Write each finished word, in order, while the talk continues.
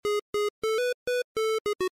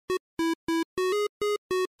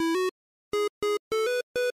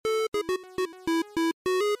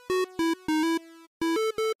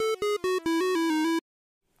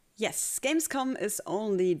Yes, Gamescom is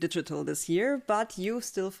only digital this year, but you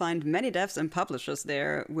still find many devs and publishers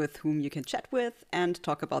there with whom you can chat with and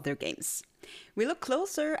talk about their games. We look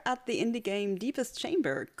closer at the indie game Deepest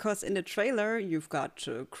Chamber, because in the trailer you've got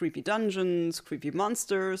creepy dungeons, creepy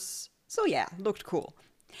monsters. So yeah, looked cool.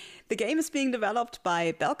 The game is being developed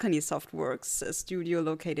by Balcony Softworks, a studio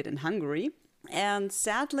located in Hungary. And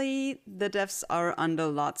sadly, the devs are under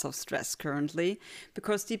lots of stress currently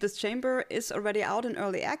because Deepest Chamber is already out in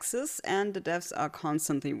early access and the devs are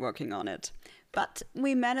constantly working on it. But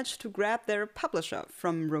we managed to grab their publisher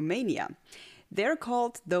from Romania. They're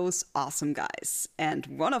called Those Awesome Guys, and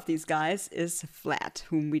one of these guys is Vlad,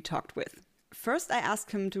 whom we talked with. First, I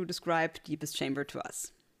asked him to describe Deepest Chamber to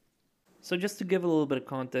us. So just to give a little bit of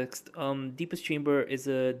context, Deepest Chamber is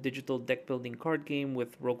a digital deck building card game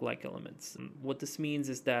with roguelike elements. What this means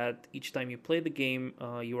is that each time you play the game,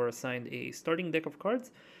 you are assigned a starting deck of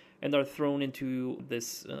cards and are thrown into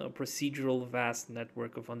this procedural vast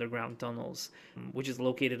network of underground tunnels, which is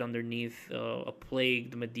located underneath a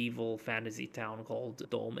plagued medieval fantasy town called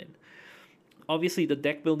Dolmen. Obviously, the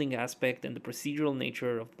deck building aspect and the procedural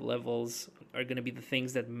nature of the levels are going to be the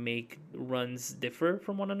things that make runs differ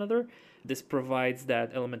from one another. This provides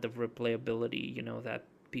that element of replayability, that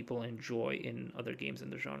people enjoy in other games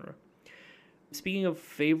in the genre. Speaking of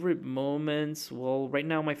favorite moments, well, right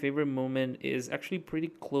now my favorite moment is actually pretty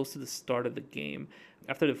close to the start of the game.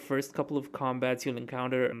 After the first couple of combats, you'll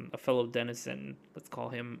encounter a fellow denizen, let's call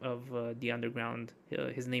him, of the underground.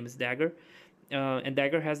 His name is Dagger. And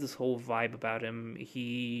Dagger has this whole vibe about him.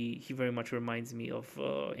 He very much reminds me of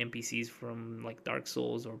NPCs from like Dark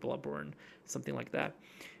Souls or Bloodborne, something like that.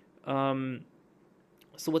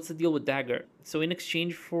 So what's the deal with Dagger? So in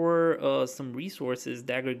exchange for some resources,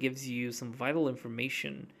 Dagger gives you some vital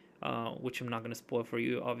information, which I'm not going to spoil for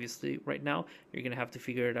you, obviously, right now. You're going to have to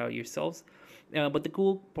figure it out yourselves. But the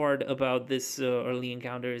cool part about this early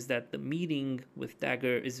encounter is that the meeting with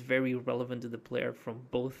Dagger is very relevant to the player from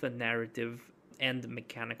both a narrative and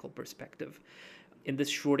mechanical perspective. In this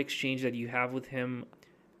short exchange that you have with him,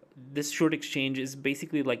 this short exchange is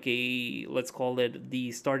basically like let's call it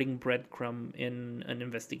the starting breadcrumb in an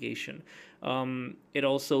investigation. It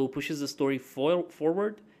also pushes the story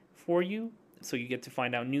forward for you, so you get to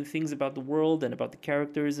find out new things about the world and about the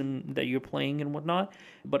characters and that you're playing and whatnot.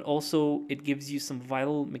 But also it gives you some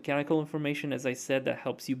vital mechanical information, as I said, that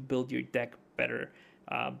helps you build your deck better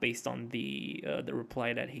based on the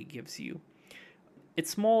reply that he gives you.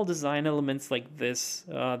 It's small design elements like this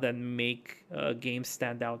that make games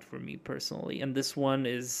stand out for me personally, and this one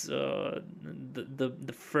is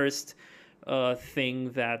the first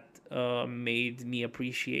thing that made me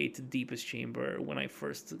appreciate Deepest Chamber when I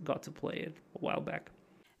first got to play it a while back.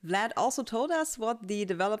 Vlad also told us what the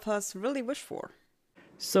developers really wish for.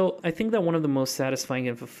 So I think that one of the most satisfying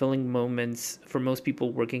and fulfilling moments for most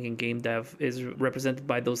people working in game dev is represented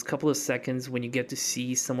by those couple of seconds when you get to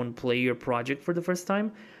see someone play your project for the first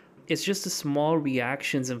time. It's just the small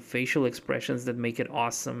reactions and facial expressions that make it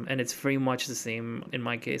awesome, and it's very much the same in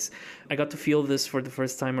my case. I got to feel this for the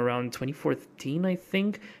first time around 2014, I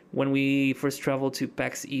think, when we first traveled to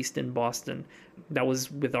PAX East in Boston. That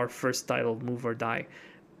was with our first title, Move or Die.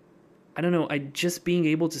 I don't know, just being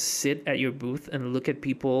able to sit at your booth and look at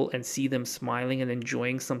people and see them smiling and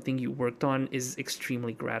enjoying something you worked on is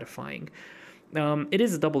extremely gratifying. It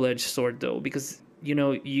is a double-edged sword, though, because,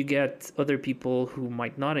 you get other people who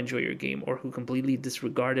might not enjoy your game or who completely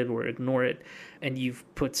disregard it or ignore it, and you've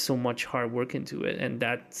put so much hard work into it, and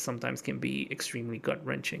that sometimes can be extremely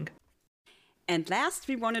gut-wrenching. And last,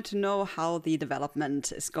 we wanted to know how the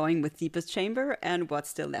development is going with Deepest Chamber and what's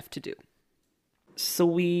still left to do. So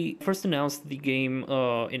we first announced the game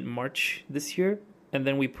in March this year, and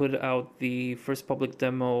then we put out the first public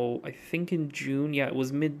demo, I think in June. Yeah, it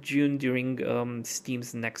was mid-June during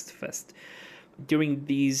Steam's Next Fest. During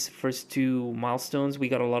these first two milestones, we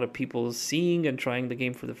got a lot of people seeing and trying the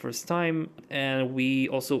game for the first time, and we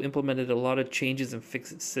also implemented a lot of changes and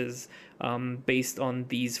fixes based on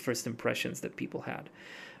these first impressions that people had.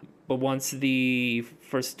 But once the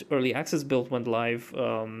first early access build went live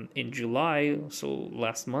in July, so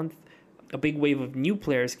last month, a big wave of new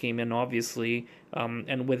players came in, obviously,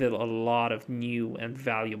 and with it a lot of new and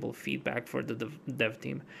valuable feedback for the dev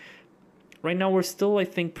team. Right now, we're still, I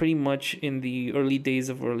think, pretty much in the early days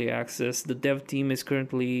of early access. The dev team is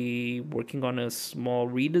currently working on a small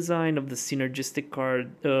redesign of the synergistic card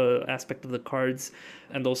aspect of the cards.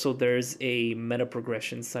 And also there's a meta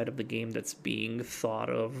progression side of the game that's being thought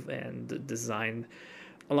of and designed.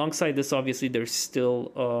 Alongside this, obviously, there's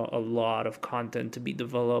still a lot of content to be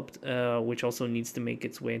developed, which also needs to make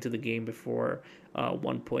its way into the game before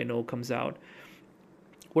 1.0 comes out.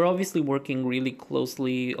 We're obviously working really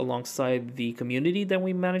closely alongside the community that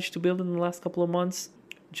we managed to build in the last couple of months,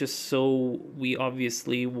 just so we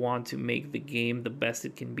obviously want to make the game the best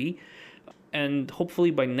it can be. And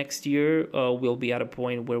hopefully by next year, we'll be at a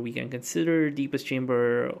point where we can consider Deepest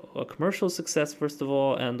Chamber a commercial success, first of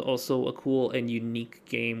all, and also a cool and unique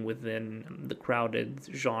game within the crowded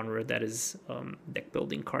genre that is deck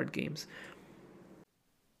building card games.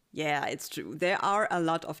 Yeah, it's true. There are a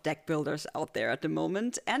lot of deck builders out there at the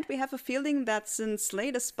moment, and we have a feeling that since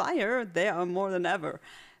Slay the Spire, there are more than ever.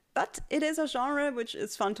 But it is a genre which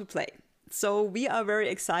is fun to play. So we are very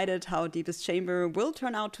excited how Deepest Chamber will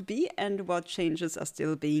turn out to be and what changes are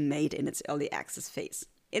still being made in its early access phase.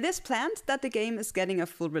 It is planned that the game is getting a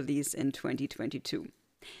full release in 2022.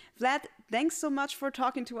 Vlad, thanks so much for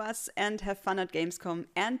talking to us, and have fun at Gamescom,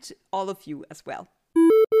 and all of you as well.